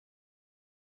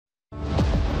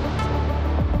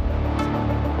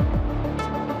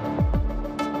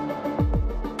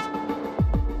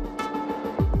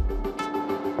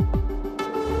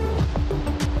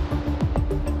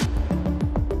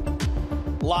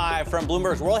live from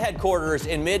Bloomberg's world headquarters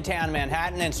in Midtown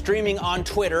Manhattan and streaming on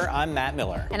Twitter. I'm Matt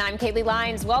Miller. And I'm Kaylee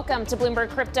Lyons. Welcome to Bloomberg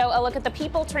Crypto, a look at the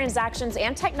people, transactions,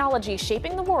 and technology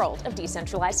shaping the world of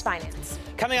decentralized finance.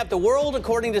 Coming up, the world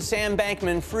according to Sam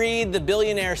Bankman-Fried, the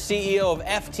billionaire CEO of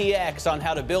FTX, on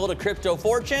how to build a crypto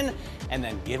fortune and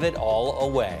then give it all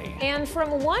away. And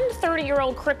from one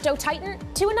 30-year-old crypto titan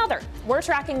to another, we're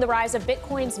tracking the rise of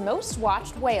Bitcoin's most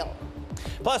watched whale.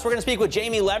 Plus, we're going to speak with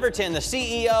Jaime Leverton, the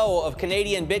CEO of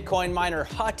Canadian Bitcoin miner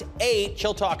Hut8.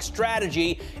 She'll talk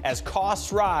strategy as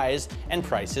costs rise and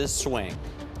prices swing.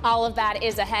 All of that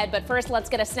is ahead, but first let's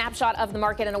get a snapshot of the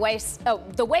market and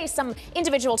the way some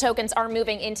individual tokens are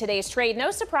moving in today's trade.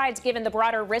 No surprise given the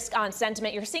broader risk on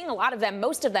sentiment. You're seeing a lot of them,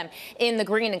 most of them in the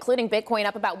green, including Bitcoin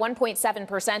up about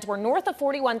 1.7%. We're north of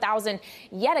 41,000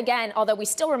 yet again, although we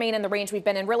still remain in the range we've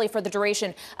been in really for the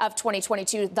duration of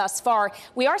 2022 thus far.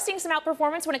 We are seeing some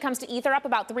outperformance when it comes to Ether, up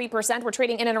about 3%. We're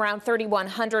trading in and around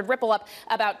 3,100. Ripple up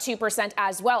about 2%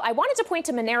 as well. I wanted to point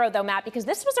to Monero though, Matt, because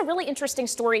this was a really interesting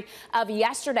story of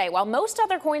yesterday. While most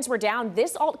other coins were down,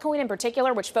 this altcoin in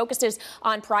particular, which focuses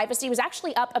on privacy, was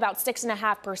actually up about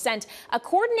 6.5%. A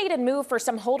coordinated move for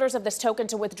some holders of this token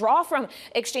to withdraw from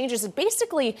exchanges is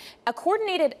basically a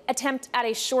coordinated attempt at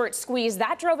a short squeeze.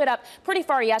 That drove it up pretty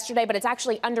far yesterday, but it's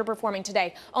actually underperforming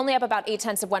today, only up about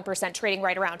 0.8%, trading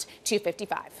right around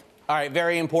 255. All right,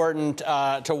 very important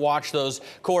to watch those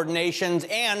coordinations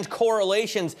and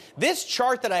correlations. This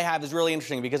chart that I have is really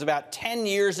interesting because about 10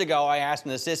 years ago, I asked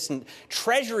an assistant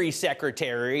treasury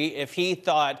secretary if he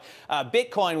thought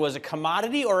Bitcoin was a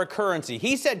commodity or a currency.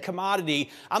 He said commodity.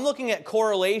 I'm looking at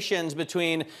correlations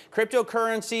between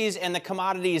cryptocurrencies and the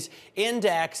commodities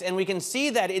index, and we can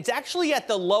see that it's actually at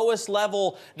the lowest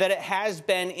level that it has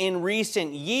been in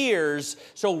recent years.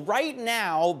 So right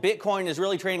now, Bitcoin is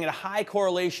really trading at a high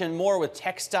correlation more with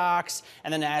tech stocks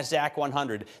and the NASDAQ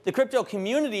 100. The crypto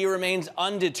community remains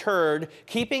undeterred,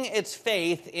 keeping its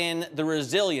faith in the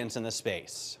resilience in the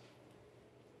space.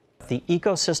 The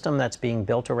ecosystem that's being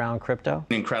built around crypto.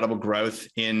 Incredible growth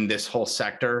in this whole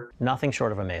sector. Nothing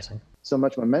short of amazing. So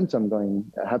much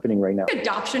momentum happening right now.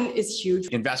 Adoption is huge.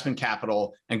 Investment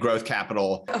capital and growth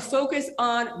capital. A focus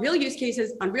on real use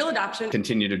cases, on real adoption.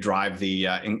 Continue to drive the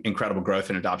incredible growth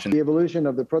and adoption. The evolution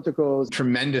of the protocols.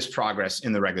 Tremendous progress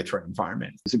in the regulatory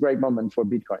environment. It's a great moment for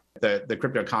Bitcoin. The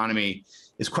crypto economy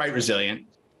is quite resilient.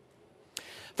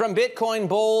 From Bitcoin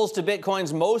bulls to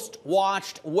Bitcoin's most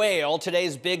watched whale,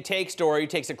 today's big take story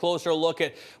takes a closer look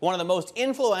at one of the most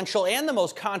influential and the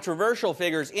most controversial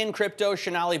figures in crypto.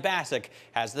 Shonali Basak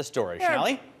has the story.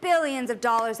 Shonali? Billions of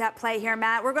dollars at play here,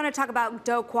 Matt. We're going to talk about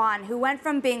Do Kwon, who went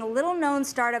from being a little-known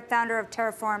startup founder of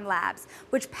Terraform Labs,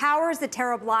 which powers the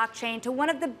Terra blockchain, to one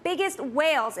of the biggest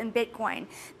whales in Bitcoin.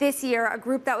 This year, a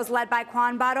group that was led by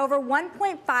Kwon bought over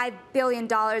 $1.5 billion in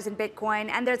Bitcoin,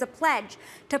 and there's a pledge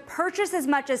to purchase as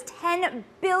much as $10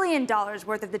 billion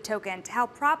worth of the token to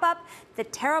help prop up the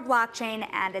Terra blockchain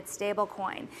and its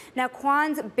stablecoin. Now,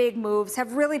 Kwon's big moves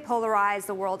have really polarized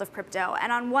the world of crypto.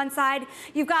 And on one side,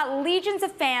 you've got legions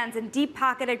of fans and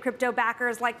deep-pocketed crypto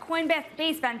backers like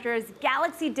Coinbase Ventures,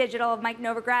 Galaxy Digital of Mike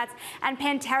Novogratz, and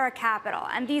Pantera Capital.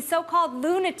 And these so-called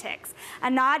lunatics, a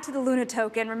nod to the Luna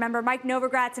token. Remember, Mike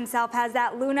Novogratz himself has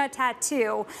that Luna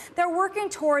tattoo. They're working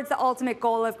towards the ultimate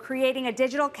goal of creating a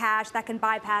digital cash that can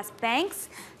bypass banks,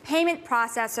 payment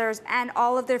processors, and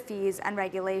all of their fees and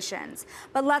regulations.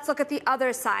 But let's look at the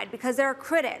other side, because there are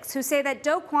critics who say that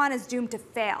Do Kwon is doomed to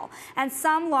fail, and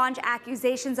some launch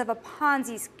accusations of a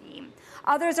Ponzi scheme.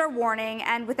 Others are warning,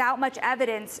 and without much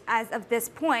evidence as of this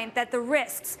point, that the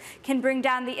risks can bring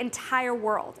down the entire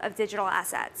world of digital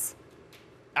assets.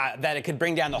 That it could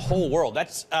bring down the whole world.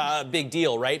 That's a big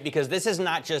deal, right? Because this is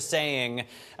not just saying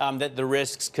that the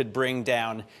risks could bring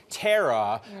down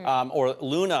Terra or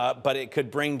Luna, but it could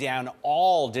bring down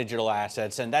all digital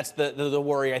assets. And that's the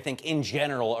worry, I think, in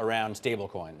general around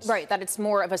stablecoins. Right, that it's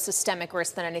more of a systemic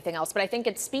risk than anything else. But I think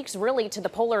it speaks really to the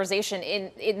polarization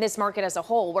in this market as a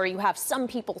whole, where you have some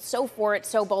people so for it,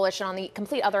 so bullish, and on the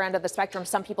complete other end of the spectrum,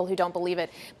 some people who don't believe in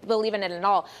it at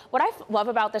all. What I love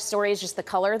about this story is just the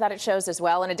color that it shows as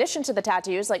well. In addition to the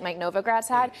tattoos like Mike Novogratz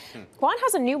had, Kwon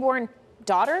has a newborn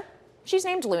daughter. She's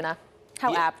named Luna.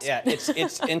 How apt. Yeah,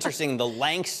 it's interesting the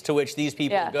lengths to which these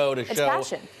people go to show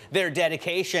passion. Their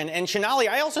dedication. And Shonali,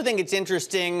 I also think it's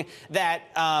interesting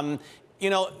that You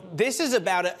know, this is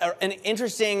about an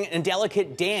interesting and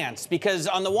delicate dance because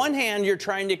on the one hand, you're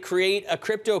trying to create a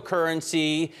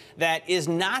cryptocurrency that is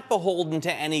not beholden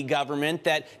to any government,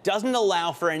 that doesn't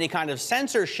allow for any kind of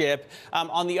censorship.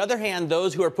 On the other hand,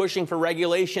 those who are pushing for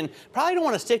regulation probably don't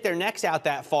want to stick their necks out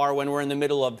that far when we're in the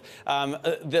middle of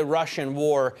the Russian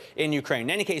war in Ukraine. In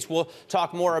any case, we'll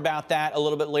talk more about that a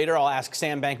little bit later. I'll ask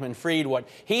Sam Bankman-Fried what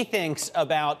he thinks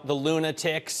about the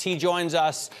lunatics. He joins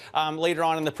us later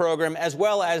on in the program, as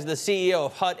well as the CEO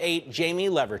of Hut 8, Jaime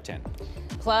Leverton.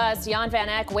 Plus, Jan van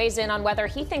Eck weighs in on whether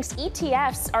he thinks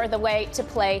ETFs are the way to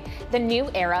play the new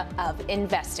era of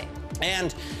investing.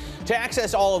 And to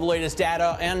access all of the latest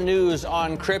data and news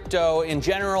on crypto in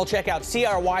general, check out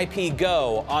CRYP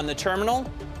Go on the terminal.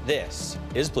 This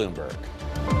is Bloomberg.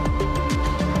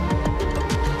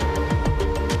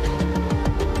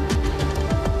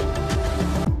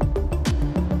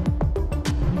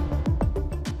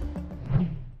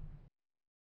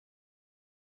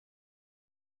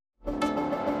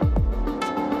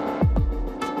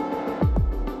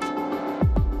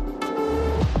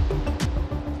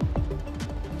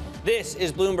 This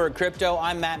is Bloomberg Crypto.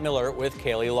 I'm Matt Miller with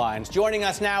Kaylee Lyons. Joining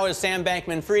us now is Sam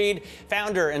Bankman-Fried,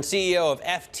 founder and CEO of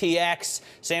FTX.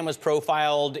 Sam was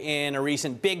profiled in a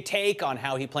recent Big Take on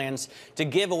how he plans to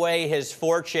give away his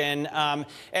fortune. And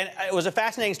it was a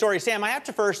fascinating story. Sam, I have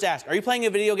to first ask, are you playing a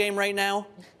video game right now?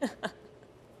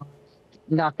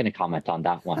 Not going to comment on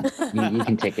that one. You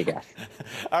can take a guess.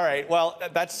 All right. Well,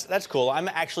 that's cool. I'm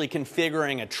actually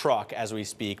configuring a truck as we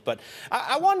speak. But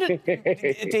I wanted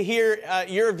to hear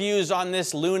your views on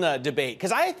this Luna debate,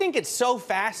 because I think it's so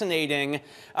fascinating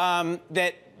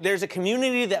that there's a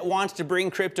community that wants to bring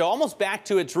crypto almost back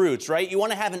to its roots, right? You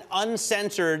want to have an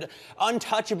uncensored,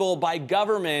 untouchable by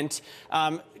government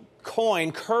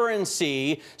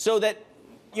currency so that,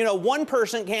 you know, one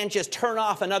person can't just turn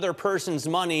off another person's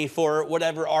money for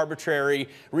whatever arbitrary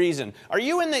reason. Are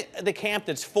you in the camp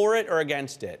that's for it or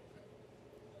against it?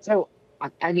 So,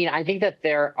 I mean, I think that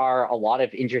there are a lot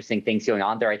of interesting things going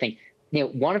on there. I think, you know,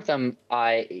 one of them,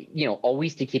 you know,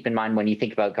 always to keep in mind when you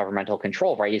think about governmental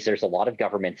control, right, is there's a lot of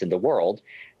governments in the world.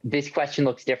 This question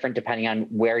looks different depending on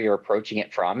where you're approaching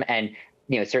it from. And,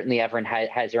 you know, certainly everyone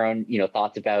has their own, you know,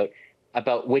 thoughts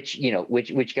about which, you know,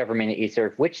 which government is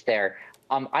sort of which there.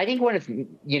 I think one of,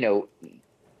 you know,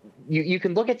 you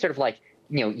can look at sort of like,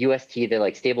 you know, UST, the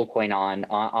like stable coin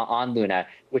on Luna,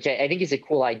 which I think is a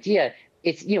cool idea.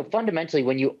 It's, you know, fundamentally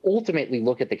when you ultimately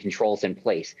look at the controls in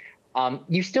place,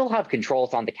 you still have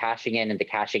controls on the cashing in and the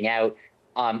cashing out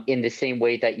in the same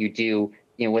way that you do,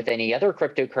 you know, with any other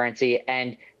cryptocurrency.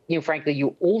 And, you know, frankly,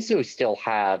 you also still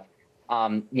have,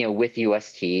 you know, with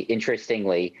UST,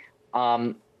 interestingly,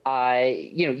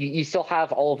 you know, you still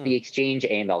have all of the exchange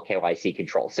AML KYC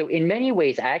controls. So in many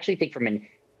ways, I actually think from an,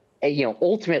 you know,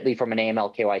 ultimately from an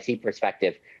AML KYC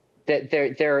perspective, that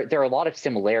there are a lot of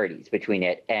similarities between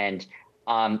it and,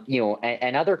 you know,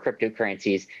 and other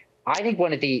cryptocurrencies. I think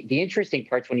one of the interesting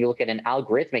parts when you look at an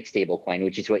algorithmic stablecoin,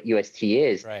 which is what UST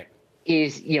is, right,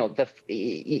 is, you know,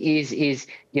 you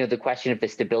know, the question of the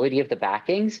stability of the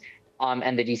backings.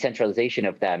 And the decentralization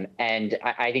of them. And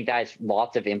I think that has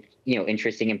lots of, you know,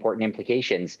 interesting, important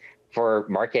implications for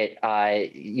market,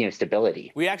 you know,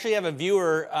 stability. We actually have a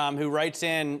viewer who writes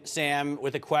in, Sam,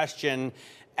 with a question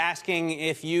asking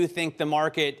if you think the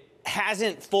market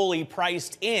hasn't fully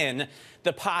priced in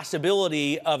the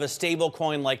possibility of a stable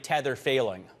coin like Tether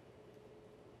failing.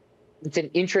 It's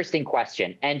an interesting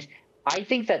question. And I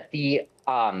think that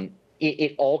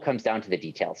it all comes down to the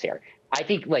details here. I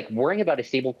think like worrying about a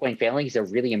stablecoin failing is a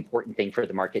really important thing for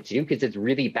the market to do because it's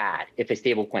really bad if a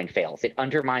stablecoin fails. It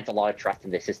undermines a lot of trust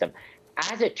in the system.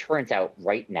 As it turns out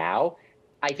right now,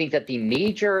 I think that the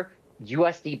major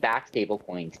USD-backed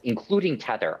stablecoins, including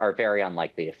Tether, are very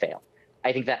unlikely to fail.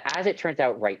 I think that as it turns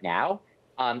out right now,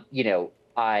 you know,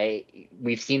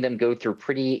 we've seen them go through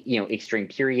pretty, you know, extreme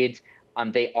periods.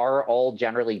 They are all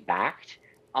generally backed.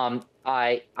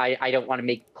 I don't want to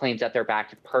make claims that they're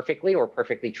backed perfectly or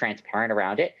perfectly transparent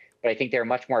around it, but I think they're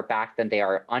much more backed than they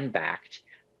are unbacked.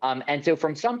 And so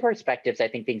from some perspectives, I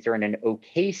think things are in an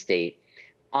okay state.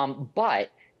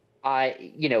 But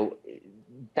you know,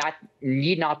 that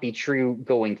need not be true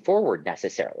going forward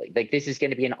necessarily. Like this is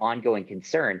going to be an ongoing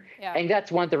concern. Yeah. And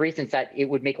that's one of the reasons that it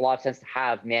would make a lot of sense to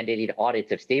have mandated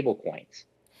audits of stablecoins.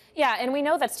 Yeah, and we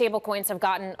know that stablecoins have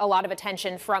gotten a lot of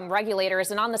attention from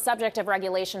regulators. And on the subject of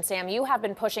regulation, Sam, you have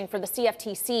been pushing for the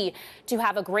CFTC to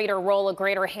have a greater role, a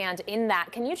greater hand in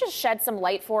that. Can you just shed some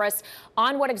light for us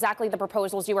on what exactly the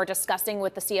proposals you are discussing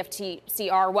with the CFTC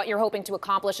are, what you're hoping to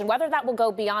accomplish, and whether that will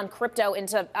go beyond crypto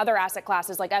into other asset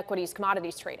classes like equities,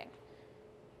 commodities trading?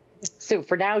 So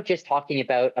for now, just talking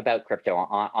about crypto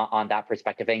on that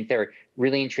perspective, I think there are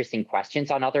really interesting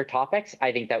questions on other topics.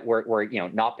 I think that we're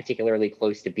not particularly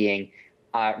close to being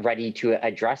ready to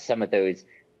address some of those.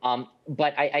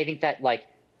 But I think that like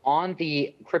on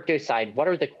the crypto side, what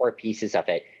are the core pieces of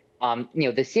it? The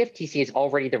CFTC is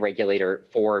already the regulator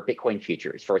for Bitcoin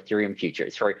futures, for Ethereum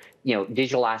futures, for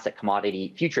digital asset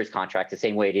commodity futures contracts, the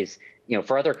same way it is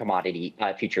for other commodity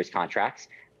futures contracts.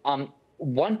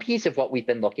 One piece of what we've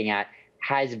been looking at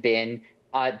has been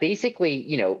basically,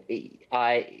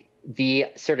 the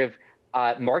sort of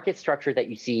market structure that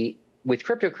you see with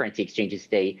cryptocurrency exchanges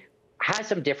today has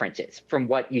some differences from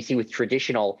what you see with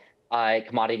traditional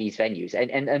commodities venues.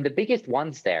 And the biggest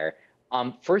ones there,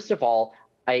 first of all,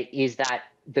 is that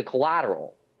the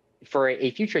collateral for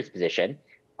a futures position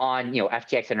on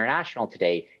FTX International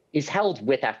today is held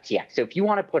with FTX. So if you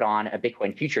want to put on a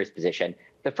Bitcoin futures position,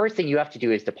 the first thing you have to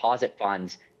do is deposit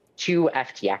funds to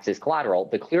FTX as collateral.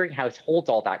 The clearinghouse holds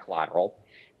all that collateral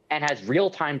and has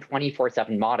real-time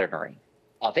 24/7 monitoring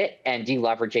of it and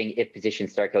deleveraging if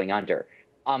positions start going under.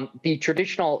 The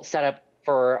traditional setup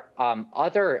for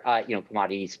other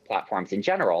commodities platforms in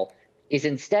general is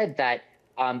instead that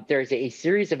there's a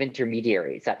series of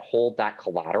intermediaries that hold that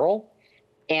collateral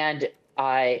and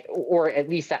or at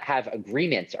least that have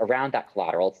agreements around that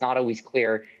collateral. It's not always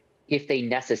clear if they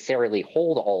necessarily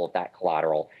hold all of that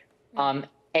collateral.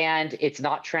 And it's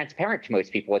not transparent to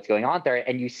most people what's going on there.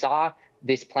 And you saw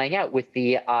this playing out with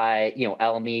the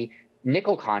LME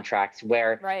nickel contracts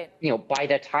where, by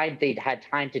the time they'd had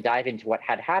time to dive into what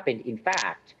had happened, in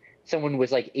fact, someone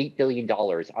was like $8 billion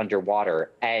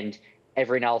underwater and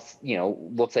everyone else,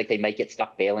 looks like they might get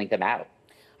stuck bailing them out.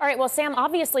 All right, well, Sam,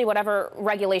 obviously whatever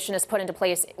regulation is put into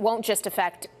place won't just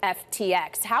affect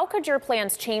FTX. How could your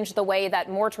plans change the way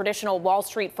that more traditional Wall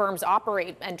Street firms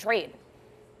operate and trade?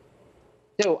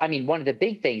 So, I mean, one of the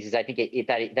big things is I think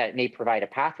that it may provide a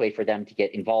pathway for them to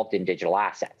get involved in digital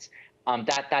assets.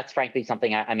 That's frankly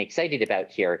something I'm excited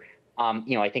about here.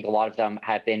 I think a lot of them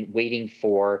have been waiting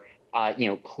for,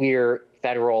 clear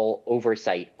federal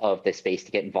oversight of the space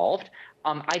to get involved.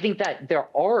 I think that there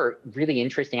are really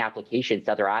interesting applications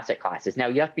to other asset classes. Now,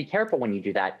 you have to be careful when you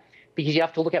do that because you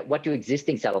have to look at what do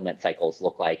existing settlement cycles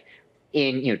look like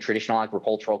in traditional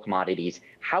agricultural commodities.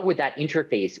 How would that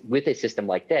interface with a system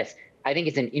like this? I think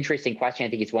it's an interesting question. I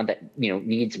think it's one that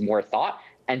needs more thought.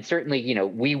 And certainly,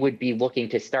 we would be looking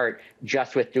to start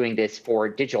just with doing this for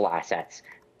digital assets.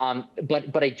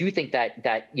 But I do think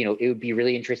that it would be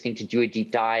really interesting to do a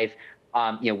deep dive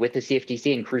with the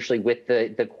CFTC and crucially with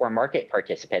the core market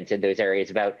participants in those areas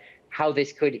about how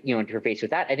this could interface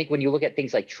with that. I think when you look at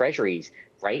things like treasuries,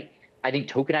 right? I think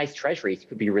tokenized treasuries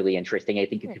could be really interesting. I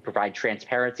think it could provide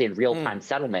transparency and real-time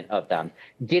settlement of them,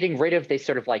 getting rid of this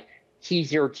sort of like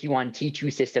T0, T1,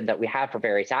 T2 system that we have for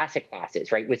various asset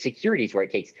classes, right? With securities where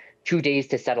it takes 2 days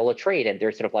to settle a trade and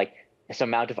there's sort of like some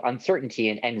amount of uncertainty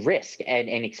and risk and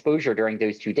exposure during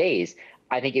those 2 days.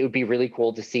 I think it would be really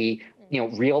cool to see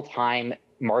real-time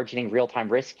margining, real-time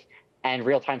risk, and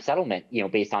real-time settlement,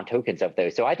 based on tokens of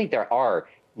those. So I think there are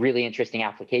really interesting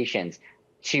applications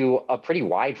to a pretty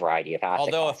wide variety of assets.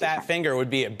 Although a fat finger would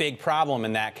be a big problem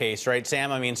in that case, right,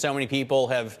 Sam? I mean, so many people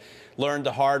have learned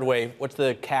the hard way. What's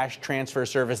the cash transfer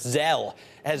service? Zelle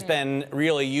has been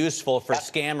really useful for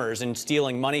scammers and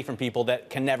stealing money from people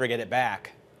that can never get it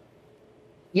back.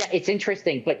 Yeah, it's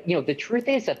interesting, but the truth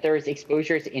is that there's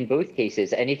exposures in both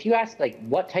cases. And if you ask, like,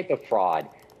 what type of fraud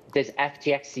does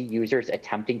FTX see users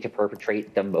attempting to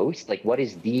perpetrate the most? Like, what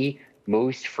is the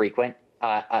most frequent,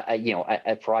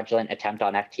 a fraudulent attempt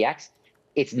on FTX?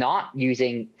 It's not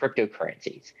using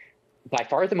cryptocurrencies. By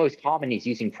far, the most common is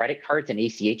using credit cards and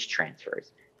ACH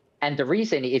transfers. And the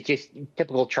reason is just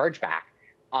typical chargeback.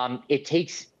 It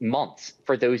takes months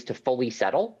for those to fully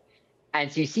settle. And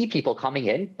so you see people coming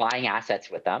in, buying assets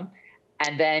with them,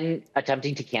 and then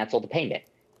attempting to cancel the payment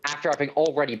after having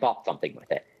already bought something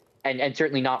with it, and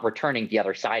certainly not returning the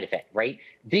other side of it, right?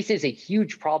 This is a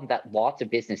huge problem that lots of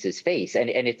businesses face, and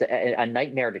it's a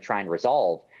nightmare to try and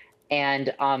resolve.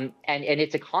 And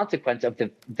it's a consequence of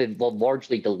the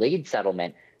largely delayed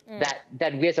settlement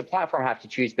that we as a platform have to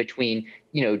choose between,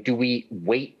 do we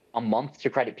wait a month to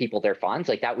credit people their funds?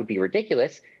 Like, that would be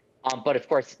ridiculous. But of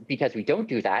course, because we don't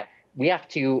do that, we have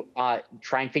to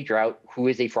try and figure out who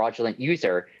is a fraudulent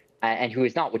user and who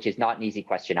is not, which is not an easy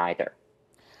question either.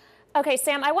 Okay,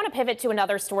 Sam, I want to pivot to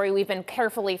another story we've been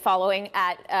carefully following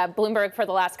at Bloomberg for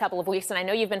the last couple of weeks, and I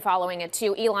know you've been following it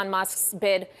too. Elon Musk's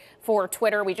bid for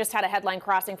Twitter. We just had a headline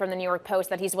crossing from the New York Post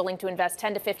that he's willing to invest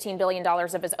 $10 to $15 billion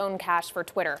of his own cash for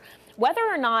Twitter. Whether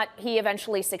or not he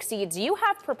eventually succeeds, you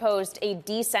have proposed a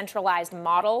decentralized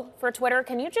model for Twitter.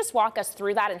 Can you just walk us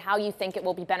through that and how you think it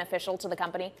will be beneficial to the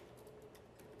company?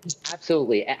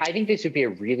 Absolutely. I think this would be a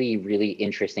really, really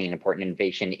interesting and important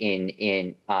innovation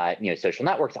in social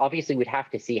networks. Obviously, we'd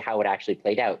have to see how it actually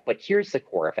played out, but here's the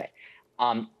core of it.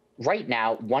 Right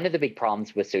now, one of the big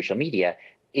problems with social media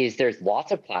is there's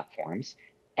lots of platforms,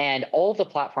 and all of the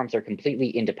platforms are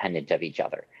completely independent of each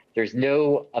other. There's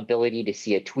no ability to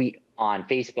see a tweet on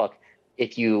Facebook.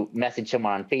 If you message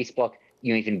someone on Facebook,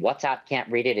 even WhatsApp can't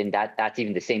read it, and that's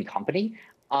even the same company.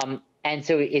 And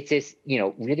so it's this,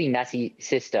 really messy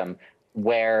system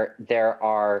where there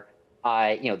are,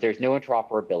 there's no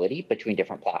interoperability between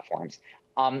different platforms.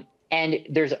 And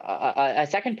there's a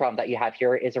second problem that you have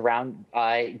here is around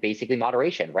basically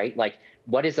moderation, right? Like,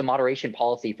 what is the moderation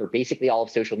policy for basically all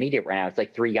of social media right now? It's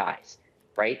like 3 guys,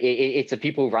 right? It's the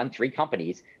people who run 3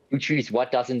 companies who choose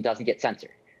what does and doesn't get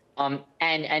censored.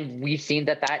 And we've seen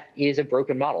that is a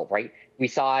broken model, right? We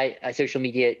saw social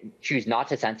media choose not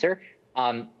to censor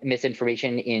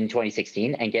misinformation in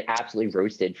 2016 and get absolutely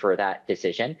roasted for that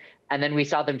decision. And then we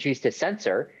saw them choose to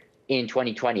censor in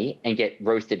 2020 and get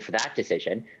roasted for that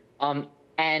decision.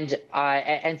 And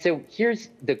so here's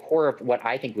the core of what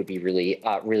I think would be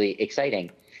really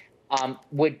exciting,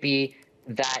 would be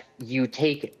that you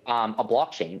take a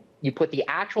blockchain, you put the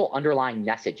actual underlying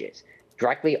messages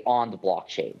directly on the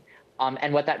blockchain.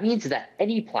 And what that means is that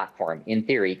any platform, in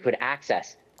theory, could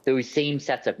access those same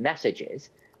sets of messages.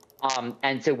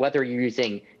 And so whether you're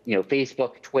using,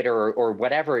 Facebook, Twitter, or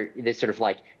whatever this sort of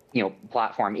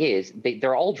platform is,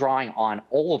 they're all drawing on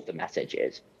all of the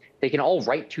messages. They can all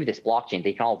write to this blockchain.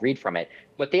 They can all read from it.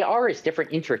 What they are is different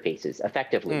interfaces,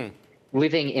 effectively,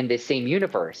 living in this same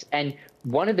universe. And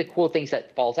one of the cool things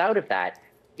that falls out of that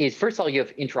is, first of all, you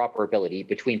have interoperability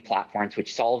between platforms,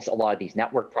 which solves a lot of these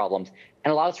network problems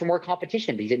and allows for more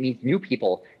competition because it means new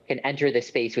people can enter this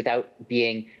space without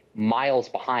being miles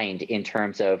behind in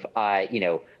terms of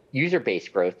user base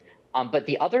growth. But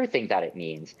the other thing that it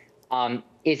means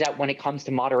is that when it comes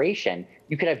to moderation,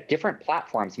 you could have different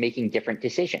platforms making different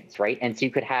decisions, right? And so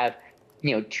you could have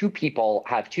 2 people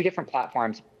have 2 different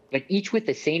platforms, but each with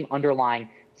the same underlying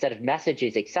set of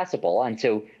messages accessible. And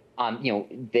so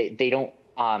they don't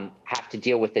have to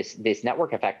deal with this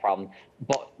network effect problem,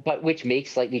 but which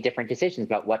makes slightly different decisions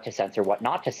about what to censor, what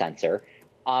not to censor.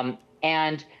 And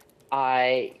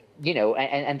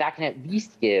that can at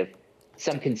least give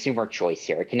some consumer choice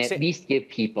here. It can at least give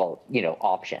people,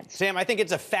 options. Sam, I think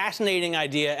it's a fascinating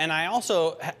idea. And I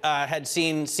also had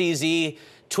seen CZ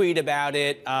tweet about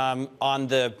it on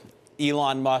the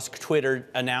Elon Musk Twitter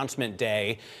announcement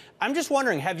day. I'm just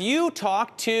wondering, have you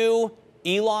talked to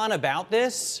Elon about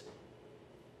this?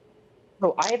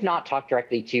 No, I have not talked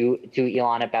directly to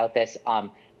Elon about this,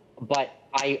 but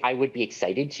I would be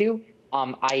excited to.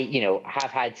 I have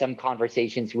had some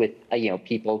conversations with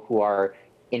people who are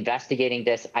investigating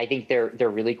this. I think they're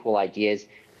really cool ideas,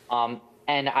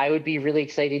 and I would be really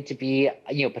excited to be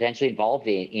potentially involved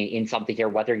in something here.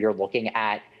 Whether you're looking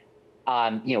at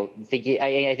thinking,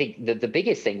 I think the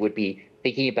biggest thing would be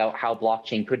thinking about how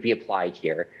blockchain could be applied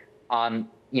here.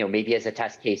 Maybe as a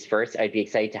test case first. I'd be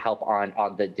excited to help on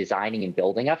the designing and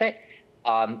building of it,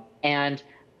 and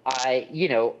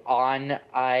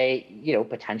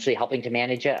potentially helping to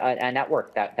manage a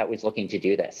network that was looking to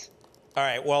do this. All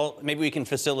right, well, maybe we can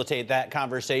facilitate that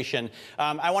conversation.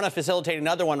 I want to facilitate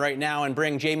another one right now and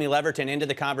bring Jaime Leverton into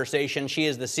the conversation. She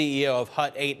is the CEO of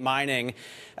Hut 8 Mining.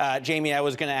 Jaime, I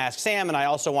was going to ask Sam, and I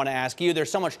also want to ask you,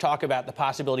 there's so much talk about the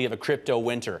possibility of a crypto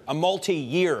winter, a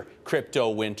multi-year crypto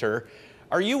winter.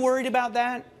 Are you worried about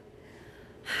that?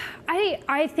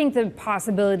 I think the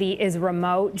possibility is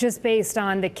remote, just based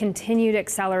on the continued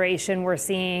acceleration we're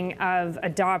seeing of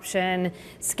adoption,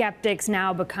 skeptics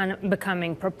now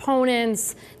becoming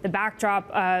proponents, the backdrop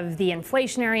of the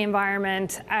inflationary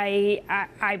environment.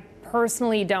 I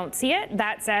personally don't see it.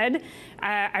 That said,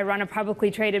 I run a publicly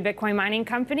traded Bitcoin mining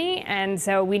company, and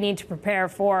so we need to prepare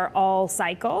for all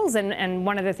cycles. And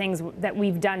one of the things that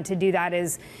we've done to do that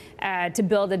is to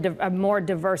build a more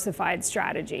diversified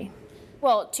strategy.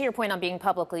 Well, to your point on being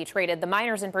publicly traded, the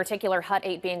miners in particular, Hut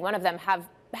 8 being one of them, have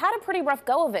had a pretty rough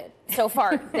go of it so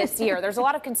far this year. There's a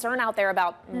lot of concern out there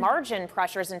about margin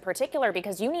pressures in particular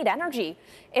because you need energy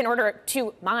in order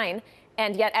to mine,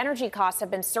 and yet energy costs have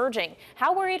been surging.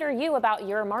 How worried are you about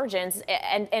your margins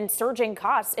and surging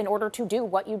costs in order to do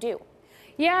what you do?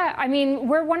 Yeah, I mean,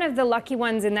 we're one of the lucky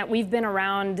ones in that we've been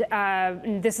around.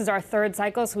 This is our third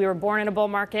cycle, so we were born in a bull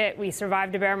market. We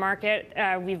survived a bear market.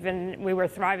 We were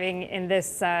thriving in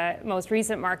this most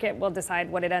recent market. We'll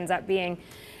decide what it ends up being.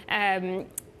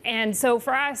 And so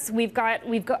for us, we've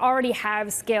already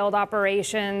have scaled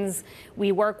operations.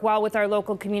 We work well with our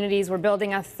local communities. We're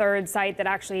building a third site that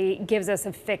actually gives us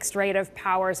a fixed rate of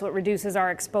power, so it reduces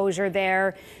our exposure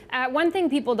there. One thing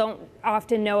people don't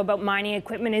often know about mining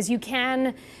equipment is you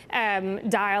can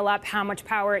dial up how much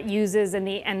power it uses and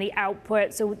the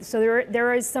output. So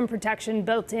there is some protection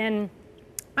built in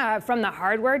from the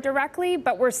hardware directly,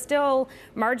 but we're still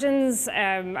margins.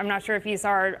 I'm not sure if you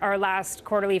saw our last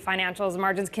quarterly financials.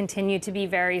 Margins continue to be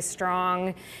very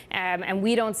strong, and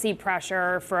we don't see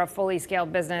pressure for a fully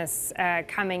scaled business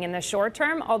coming in the short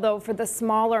term. Although for the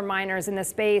smaller miners in the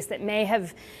space that may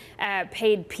have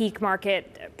paid peak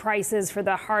market prices for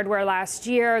the hardware last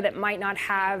year that might not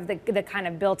have the kind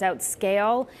of built-out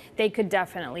scale, they could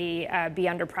definitely be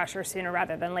under pressure sooner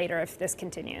rather than later if this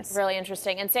continues. Really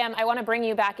interesting. And Sam, I want to bring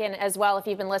you back in as well if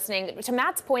you've been listening. To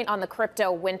Matt's point on the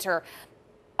crypto winter,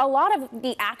 a lot of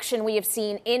the action we have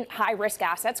seen in high-risk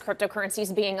assets,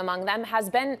 cryptocurrencies being among them, has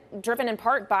been driven in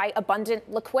part by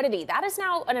abundant liquidity. That is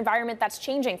now an environment that's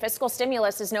changing. Fiscal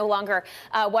stimulus is no longer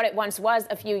what it once was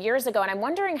a few years ago. And I'm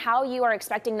wondering how you are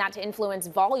expecting that to influence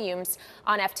volumes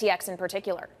on FTX in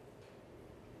particular.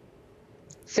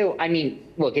 So, I mean,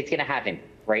 look, it's going to happen,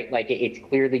 right? Like, it's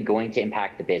clearly going to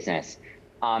impact the business.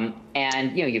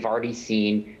 And, you've already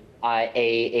seen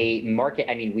a market.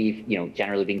 I mean, we've,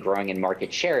 generally been growing in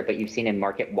market share, but you've seen a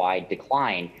market-wide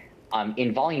decline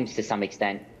in volumes to some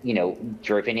extent,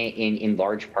 driven in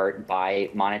large part by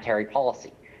monetary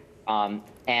policy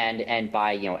and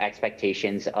by,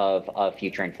 expectations of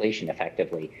future inflation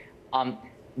effectively.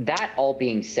 That all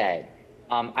being said,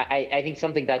 I think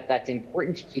something that's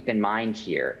important to keep in mind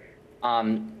here,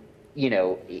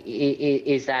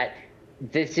 is that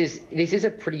this is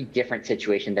a pretty different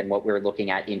situation than what we were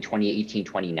looking at in 2018,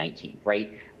 2019,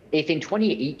 right? If in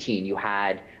 2018 you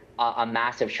had a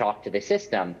massive shock to the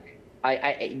system,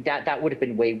 that would have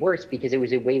been way worse because it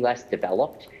was a way less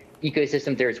developed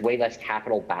ecosystem. There's way less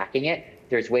capital backing it.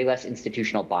 There's way less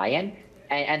institutional buy-in,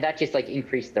 and that just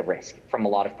increased the risk from a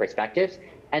lot of perspectives.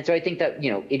 And so I think that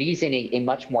it is in a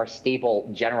much more stable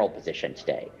general position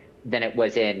today than it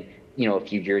was in a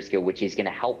few years ago, which is going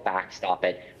to help backstop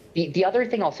it. The other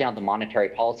thing I'll say on the monetary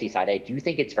policy side, I do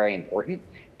think it's very important,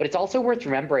 but it's also worth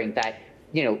remembering that,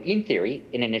 in theory,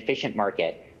 in an efficient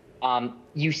market,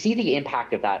 you see the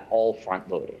impact of that all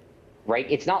front-loaded, right?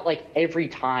 It's not like every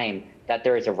time that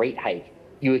there is a rate hike,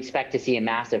 you expect to see a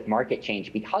massive market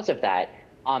change because of that.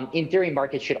 In theory,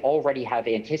 markets should already have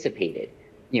anticipated,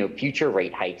 future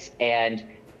rate hikes, and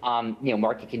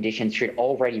market conditions should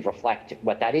already reflect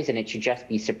what that is, and it should just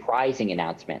be surprising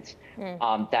announcements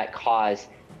that cause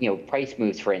price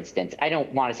moves, for instance. I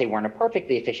don't want to say we're in a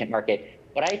perfectly efficient market,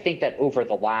 but I think that over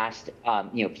the last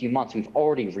few months, we've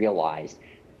already realized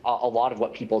a lot of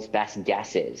what people's best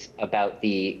guess is about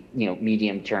the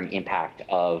medium-term impact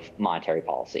of monetary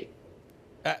policy.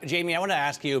 Jaime, I want to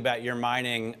ask you about your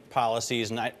mining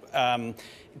policies, and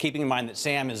keeping in mind that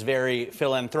Sam is very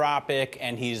philanthropic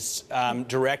and he's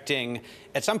directing,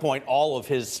 at some point, all of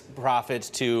his profits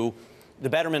to the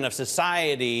betterment of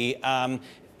society.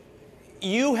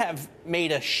 You have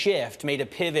made a shift, made a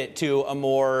pivot to a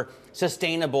more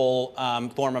sustainable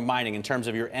form of mining in terms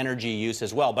of your energy use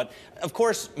as well. But of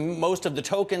course, most of the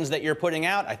tokens that you're putting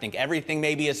out, I think everything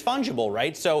maybe is fungible,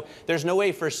 right? So there's no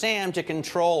way for Sam to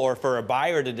control or for a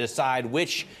buyer to decide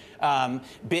which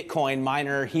Bitcoin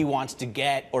miner he wants to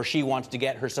get or she wants to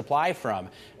get her supply from.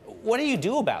 What do you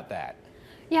do about that?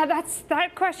 Yeah,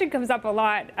 that question comes up a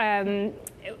lot.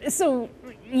 So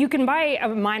you can buy a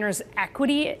miner's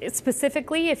equity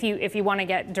specifically if you want to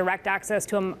get direct access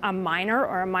to a miner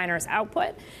or a miner's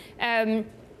output. But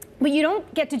you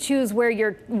don't get to choose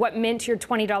what mint your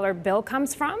 $20 bill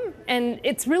comes from. And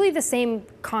it's really the same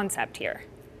concept here.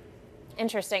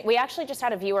 Interesting. We actually just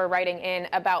had a viewer writing in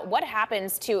about what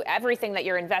happens to everything that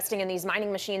you're investing in these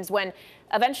mining machines when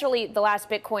eventually the last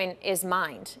Bitcoin is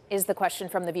mined, is the question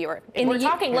from the viewer. We're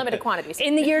talking limited quantities.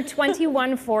 In the year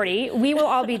 2140, we will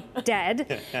all be dead.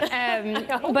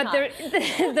 But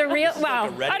the real,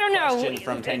 well, like I don't know. Question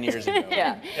from 10 years ago.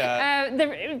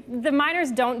 The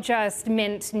miners don't just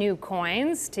mint new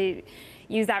coins, to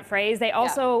use that phrase. They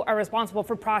also are responsible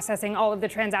for processing all of the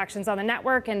transactions on the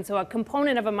network. And so a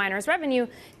component of a miner's revenue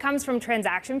comes from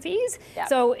transaction fees.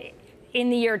 So in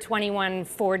the year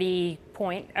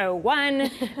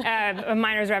 2140.01, a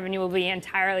miner's revenue will be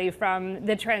entirely from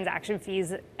the transaction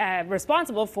fees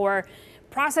responsible for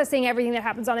processing everything that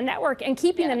happens on the network and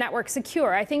keeping the network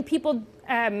secure. I think people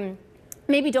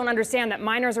maybe don't understand that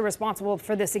miners are responsible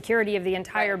for the security of the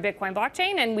entire Bitcoin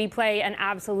blockchain, and we play an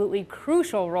absolutely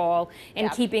crucial role in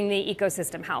keeping the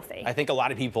ecosystem healthy. I think a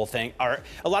lot of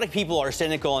people are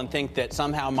cynical and think that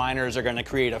somehow miners are going to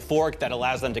create a fork that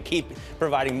allows them to keep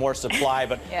providing more supply,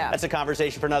 but that's a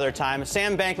conversation for another time.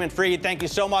 Sam Bankman-Fried, thank you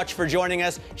so much for joining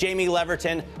us. Jaime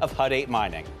Leverton of HUD 8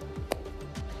 Mining.